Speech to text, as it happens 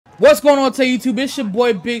What's going on to YouTube? It's your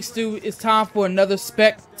boy Big Stu. It's time for another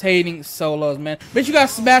spectating solos, man. Make sure you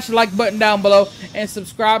guys smash the like button down below and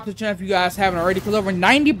subscribe to the channel if you guys haven't already, because over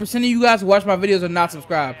 90% of you guys who watch my videos are not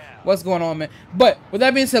subscribed. What's going on, man? But with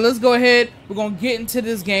that being said, let's go ahead. We're gonna get into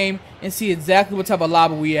this game and see exactly what type of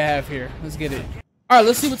lobby we have here. Let's get it. All right,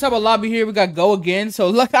 let's see what type of lobby here we got. Go again. So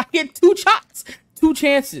look, I get two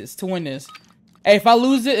chances to win this. Hey, if I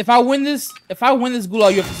lose it, if I win this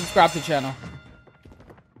gulag, you have to subscribe to the channel.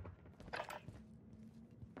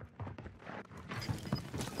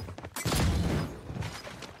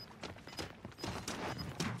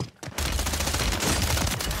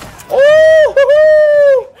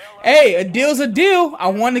 Hey, a deal's a deal. I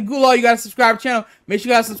won the gulag. You gotta subscribe to the channel. Make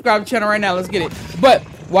sure you guys subscribe to the channel right now. Let's get it. But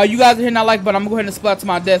while you guys are hitting that like button, I'm gonna go ahead and split to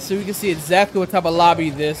my desk so we can see exactly what type of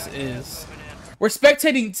lobby this is. We're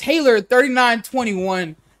spectating Taylor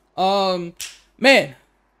 3921. Man,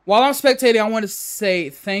 while I'm spectating, I want to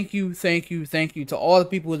say thank you to all the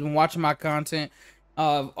people who's been watching my content.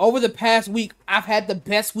 Over the past week, I've had the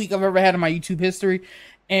best week I've ever had in my YouTube history.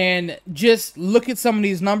 And just look at some of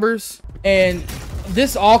these numbers, and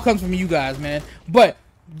this all comes from you guys, man. But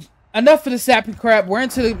enough for the sappy crap. We're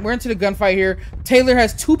into the gunfight here. Taylor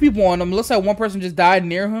has two people on him. Looks like one person just died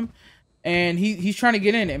near him, and he's trying to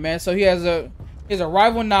get in it, man. So he has a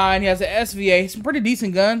rival 9. He has an SVA. Some pretty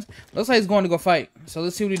decent guns. Looks like he's going to go fight. So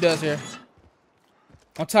let's see what he does here.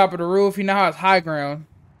 On top of the roof, he now has high ground.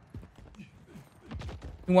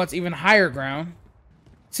 He wants even higher ground.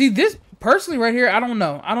 See this. Personally, right here, I don't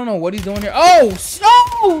know. I don't know what he's doing here. Oh,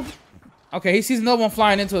 no! Okay, he sees another one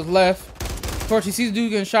flying into his left. Of course, he sees the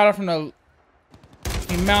dude getting shot up from the...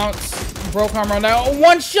 He mounts. Broke arm around that. Oh,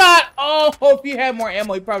 one shot! Oh, if he had more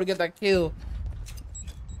ammo, he'd probably get that kill.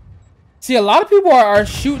 See, a lot of people are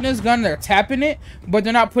shooting this gun. They're tapping it, but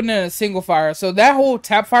they're not putting it in a single fire. So that whole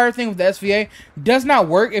tap fire thing with the SVA does not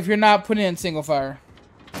work if you're not putting it in single fire.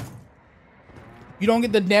 You don't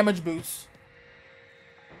get the damage boost.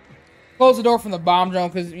 Close the door from the bomb drone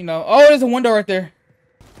because, you know... Oh, there's a window right there.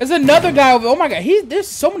 There's another guy over... Oh, my God. There's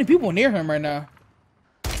so many people near him right now.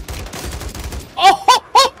 Oh,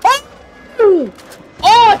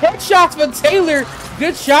 headshots for Taylor.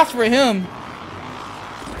 Good shots for him.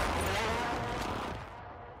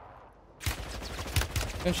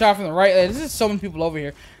 Good shot from the right. This is so many people over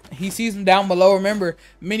here. He sees them down below. Remember,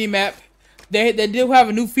 mini-map. They do have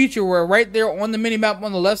a new feature where right there on the minimap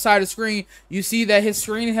on the left side of the screen, you see that his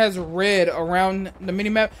screen has red around the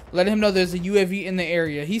minimap, letting him know there's a UAV in the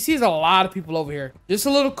area. He sees a lot of people over here. Just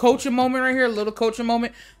a little coaching moment right here, a little coaching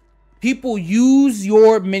moment. People, use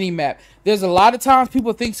your minimap. There's a lot of times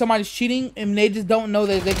people think somebody's cheating and they just don't know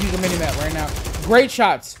that they can use a minimap right now. Great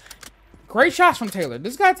shots. Great shots from Taylor.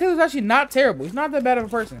 This guy Taylor's actually not terrible. He's not that bad of a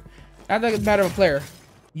person. Not that bad of a player.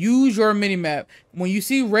 Use your minimap. When you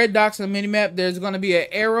see red dots on the minimap, there's going to be an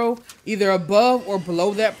arrow either above or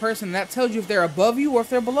below that person. And that tells you if they're above you or if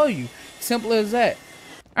they're below you. Simple as that.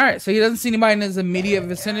 Alright, so he doesn't see anybody in his immediate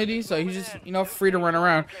vicinity. So he's just, you know, free to run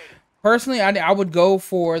around. Personally, I would go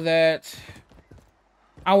for that.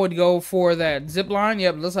 I would go for that zip line.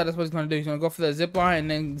 Yep, looks like that's what he's going to do. He's going to go for that zip line and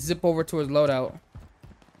then zip over to his loadout.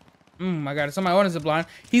 My God, somebody on a zip line.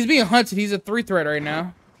 He's being hunted. He's a 3 threat right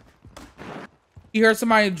now. He heard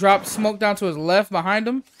somebody drop smoke down to his left behind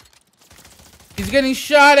him. He's getting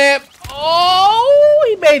shot at. Oh,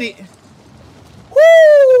 he made it.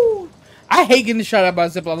 Woo! I hate getting shot at by a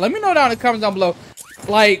zipline. Let me know down in the comments down below.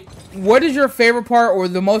 Like, what is your favorite part or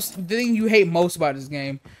the thing you hate most about this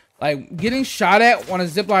game? Like, getting shot at on a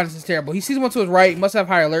zipline is just terrible. He sees one to his right. He must have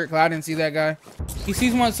high alert because I didn't see that guy. He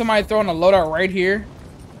sees somebody throwing a loadout right here.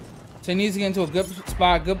 So he needs to get into a good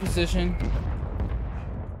spot, good position.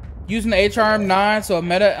 Using the HRM9, so a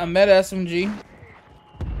meta SMG.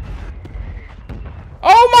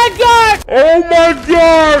 Oh my God! Oh my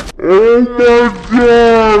God! Oh my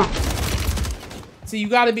God! See, you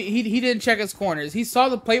gotta be. He didn't check his corners. He saw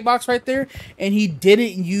the plate box right there, and he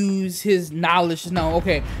didn't use his knowledge to know.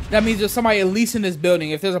 Okay, that means there's somebody at least in this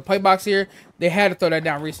building. If there's a plate box here, they had to throw that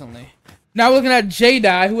down recently. Now we're looking at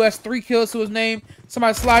J-Die, who has 3 kills to his name.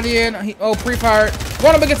 Somebody sliding in. Pre-fired.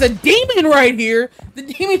 Going up against a demon right here. The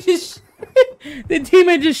demon just... the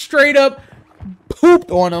demon just straight up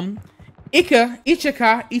pooped on him. Ikasha?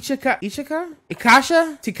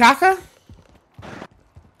 Tikaka?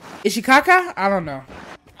 Ishikaka? I don't know.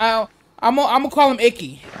 I'm gonna call him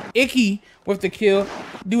Icky. Icky with the kill.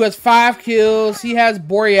 Dude has 5 kills. He has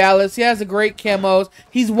Borealis. He has the great camos.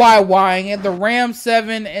 He's YYing at the Ram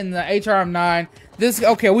 7 and the HRM9.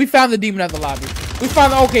 Okay, we found the demon of the lobby. We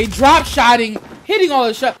found okay, drop shotting, hitting all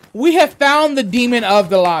the shots. We have found the demon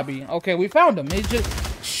of the lobby. Okay, we found him. It's just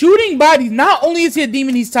shooting bodies. Not only is he a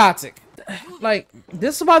demon, he's toxic. Like,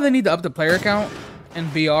 this is why they need to up the player count in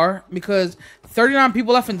BR, because 39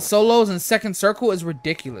 people left in solos and second circle is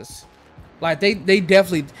ridiculous. Like, they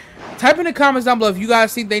definitely... Type in the comments down below if you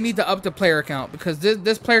guys think they need to up the player count, because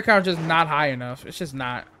this player count is just not high enough. It's just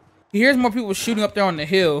not. He hears more people shooting up there on the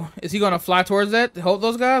hill. Is he going to fly towards that to help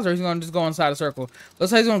those guys, or is he going to just go inside the circle?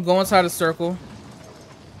 Looks like he's going to go inside the circle.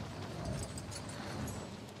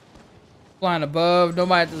 Flying above.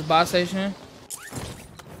 Nobody at this bot station.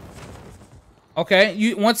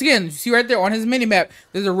 Okay, once again, you see right there on his minimap,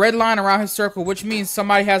 there's a red line around his circle, which means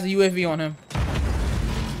somebody has a UAV on him.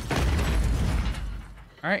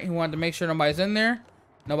 Alright, he wanted to make sure nobody's in there.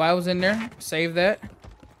 Nobody was in there. Save that.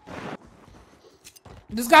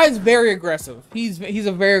 This guy is very aggressive. He's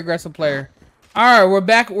a very aggressive player. Alright, we're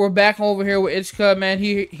back over here with Ichka, man.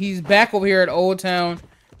 He's back over here at Old Town.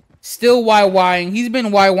 Still YYing. He's been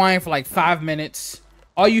YYing for like 5 minutes.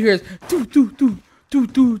 All you hear is doo doo doo doo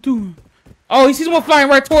doo doo. Oh, he sees one flying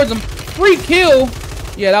right towards him. Free kill.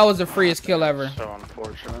 Yeah, that was the freest kill ever. So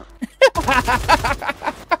unfortunate.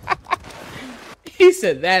 He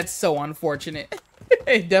said that's so unfortunate.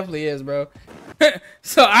 It definitely is, bro.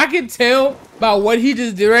 So I can tell by what he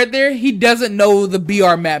just did right there, he doesn't know the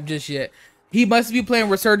BR map just yet. He must be playing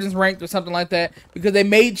Resurgence Ranked or something like that, because they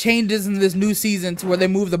made changes in this new season to where they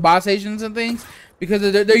moved the buy stations and things. Because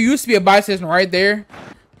there used to be a buy station right there,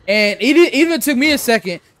 and it even took me a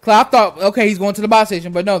second. Cause I thought, okay, he's going to the buy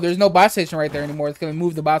station, but no, there's no buy station right there anymore. It's gonna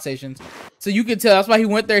move the buy stations, so you can tell. That's why he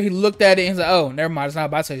went there. He looked at it and he's like, "Oh, never mind, it's not a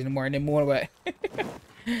buy station anymore," and then moved away.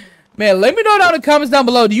 Man, let me know down in the comments down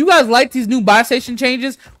below. Do you guys like these new buy station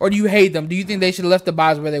changes, or do you hate them? Do you think they should have left the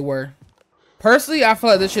buys where they were? Personally, I feel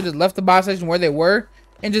like they should have left the buy station where they were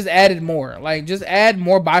and just added more. Like, just add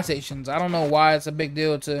more buy stations. I don't know why it's a big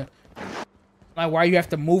deal to, like, why you have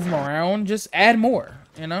to move them around. Just add more,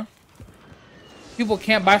 you know? People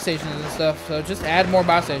can't buy stations and stuff, so just add more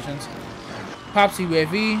buy stations. Pops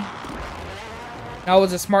UAV. That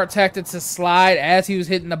was a smart tactic to slide as he was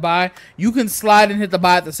hitting the buy. You can slide and hit the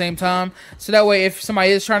buy at the same time. So that way, if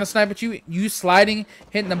somebody is trying to snipe at you, you sliding,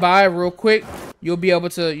 hitting the buy real quick, you'll be able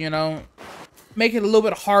to, you know, make it a little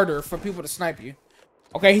bit harder for people to snipe you.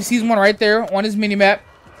 Okay, he sees one right there on his mini-map.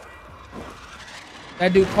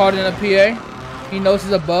 That dude caught in a PA. He knows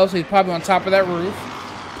he's above, so he's probably on top of that roof.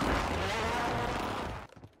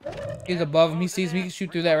 He's above him. He sees him. He can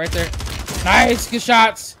shoot through that right there. Nice. Good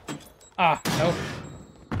shots. Ah, nope.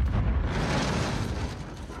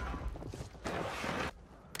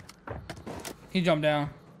 He jumped down.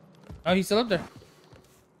 Oh, he's still up there.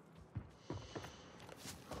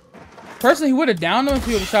 Personally, he would have downed him if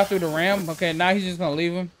he would have shot through the ram. Okay, now he's just gonna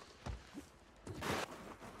leave him.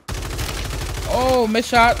 Oh, missed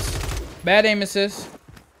shots. Bad aim assist.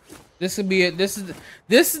 This could be it. This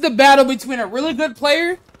is the battle between a really good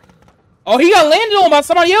player. Oh, he got landed on by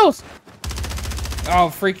somebody else. Oh,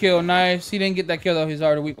 free kill. Nice. He didn't get that kill, though. He's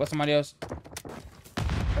already weak by somebody else.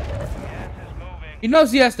 He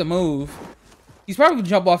knows he has to move. He's probably going to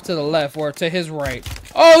jump off to the left or to his right.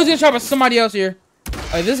 Oh, he's going to try by somebody else here.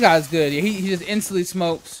 Oh, this guy's good. Yeah, he just instantly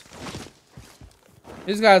smokes.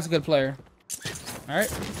 This guy's a good player. All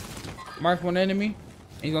right. Mark one enemy.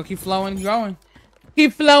 He's going to keep flowing and going.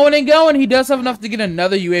 Keep flowing and going. He does have enough to get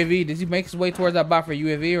another UAV. Does he make his way towards that bot for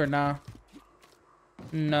UAV or nah?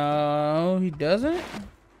 No, he doesn't.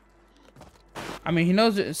 I mean, he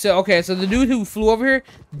knows it. So, okay, so the dude who flew over here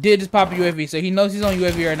did just pop a UAV. So he knows he's on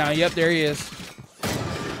UAV right now. Yep, there he is.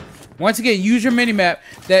 Once again, use your minimap.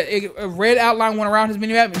 A red outline went around his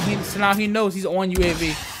minimap, and so now he knows he's on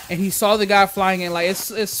UAV. And he saw the guy flying in. Like,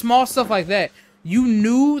 it's small stuff like that. You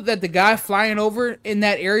knew that the guy flying over in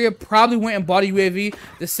that area probably went and bought a UAV.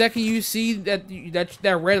 The second you see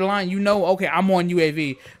that red line, you know, okay, I'm on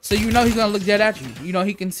UAV. So you know he's gonna look dead at you. You know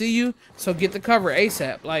he can see you, so get the cover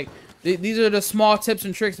ASAP. Like, these are the small tips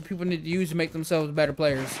and tricks that people need to use to make themselves better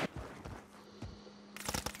players.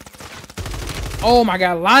 Oh my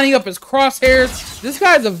god, lining up his crosshairs. This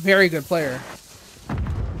guy's a very good player.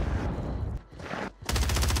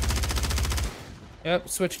 Yep,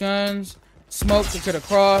 switch guns. Smoke to cut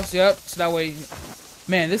across. Yep. So that way,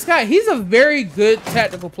 man, this guy, he's a very good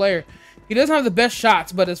tactical player. He doesn't have the best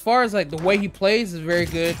shots, but as far as like the way he plays is very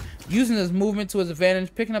good. Using his movement to his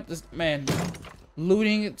advantage, picking up this, man,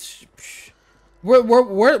 looting. We're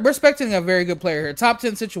spectating a very good player here. Top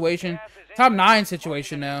 10 situation, top 9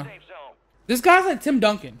 situation now. This guy's like Tim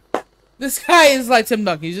Duncan. This guy is like Tim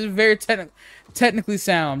Duncan. He's just very technically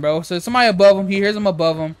sound, bro. So somebody above him, he hears him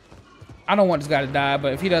above him. I don't want this guy to die,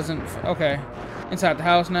 but if he doesn't, okay. Inside the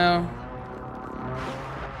house now.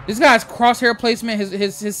 This guy's crosshair placement,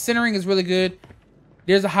 his centering is really good.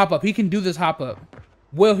 There's a hop up. He can do this hop up.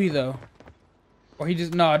 Will he though? Or he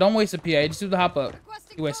just no? Don't waste a PA. Just do the hop up.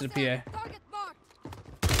 He wasted a PA.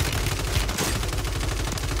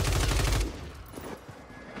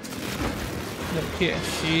 The PA.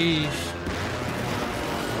 Sheesh.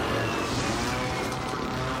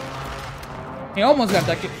 He almost got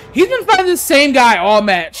that kill. He's been fighting the same guy all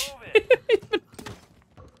match.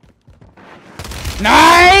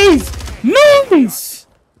 Nice! Nice!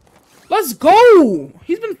 Let's go!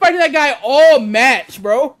 He's been fighting that guy all match,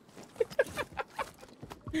 bro.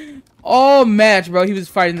 All match, bro. He was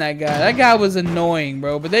fighting that guy. That guy was annoying,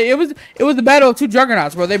 bro. But it was the battle of two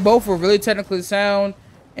juggernauts, bro. They both were really technically sound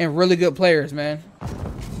and really good players, man.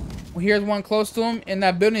 Well, here's one close to him. In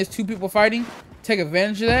that building, there's two people fighting. Take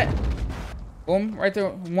advantage of that. Boom, right there.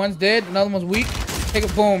 One's dead, another one's weak. Take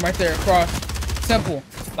it, boom, right there, across. Simple.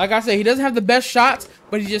 Like I said, he doesn't have the best shots,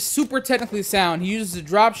 but he's just super technically sound. He uses the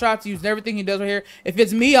drop shots, he uses everything he does right here. If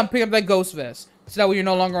it's me, I'm picking up that ghost vest. So that way you're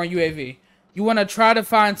no longer on UAV. You want to try to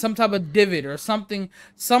find some type of divot or something,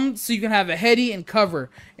 so you can have a heady and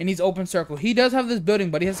cover in these open circles. He does have this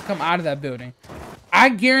building, but he has to come out of that building. I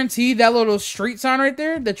guarantee that little street sign right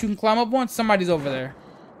there that you can climb up on, somebody's over there.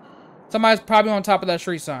 Somebody's probably on top of that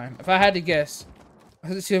street sign. If I had to guess.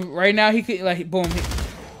 See, right now, he could, like, boom.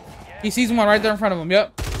 He sees one right there in front of him.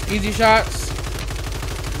 Yep. Easy shots.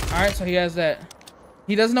 Alright, so he has that.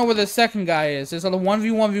 He doesn't know where the second guy is. It's a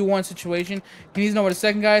 1v1v1 situation. He needs to know where the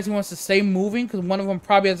second guy is. He wants to stay moving because one of them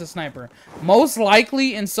probably has a sniper. Most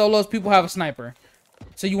likely in solos, people have a sniper.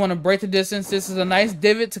 So you want to break the distance. This is a nice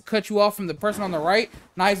divot to cut you off from the person on the right.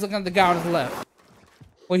 Now he's looking at the guy on his left.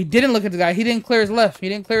 Well, he didn't look at the guy. He didn't clear his left. He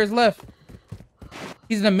didn't clear his left.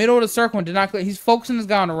 He's in the middle of the circle and did not clear. He's focusing this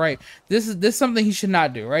guy on the right. This is something he should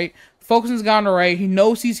not do, right? Focusing this guy on the right. He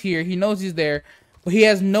knows he's here. He knows he's there. But he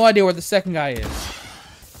has no idea where the second guy is.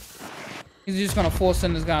 He's just going to full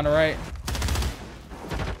send this guy on the right.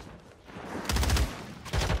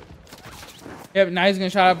 Yep, now he's going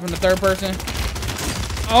to shot up from the third person.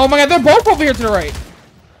 Oh my god, they're both over here to the right.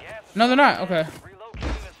 No, they're not. Okay.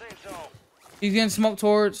 He's getting smoked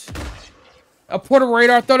towards a portable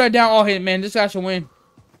radar. Throw that down. Oh, hey, man, this guy should win.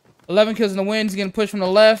 11 kills in the win. He's getting pushed from the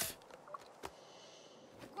left.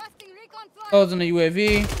 Goes in the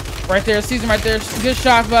UAV. Right there. Sees him right there. Good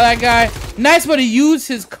shots by that guy. Nice way to use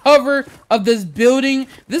his cover of this building.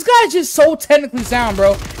 This guy's just so technically sound,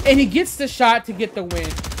 bro. And he gets the shot to get the win.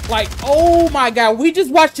 Like, oh my god. We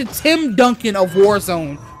just watched the Tim Duncan of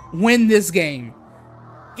Warzone win this game.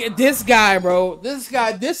 Get this guy, bro. This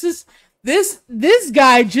guy. This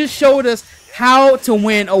guy just showed us how to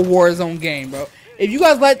win a Warzone game, bro. If you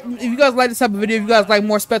guys like this type of video, if you guys like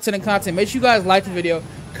more spectating content, make sure you guys like the video.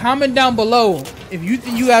 Comment down below if you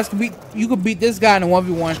think you guys could beat this guy in a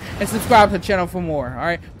 1v1, and subscribe to the channel for more. All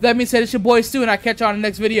right. With that being said, it's your boy Stu, and I'll catch you on the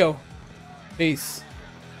next video. Peace.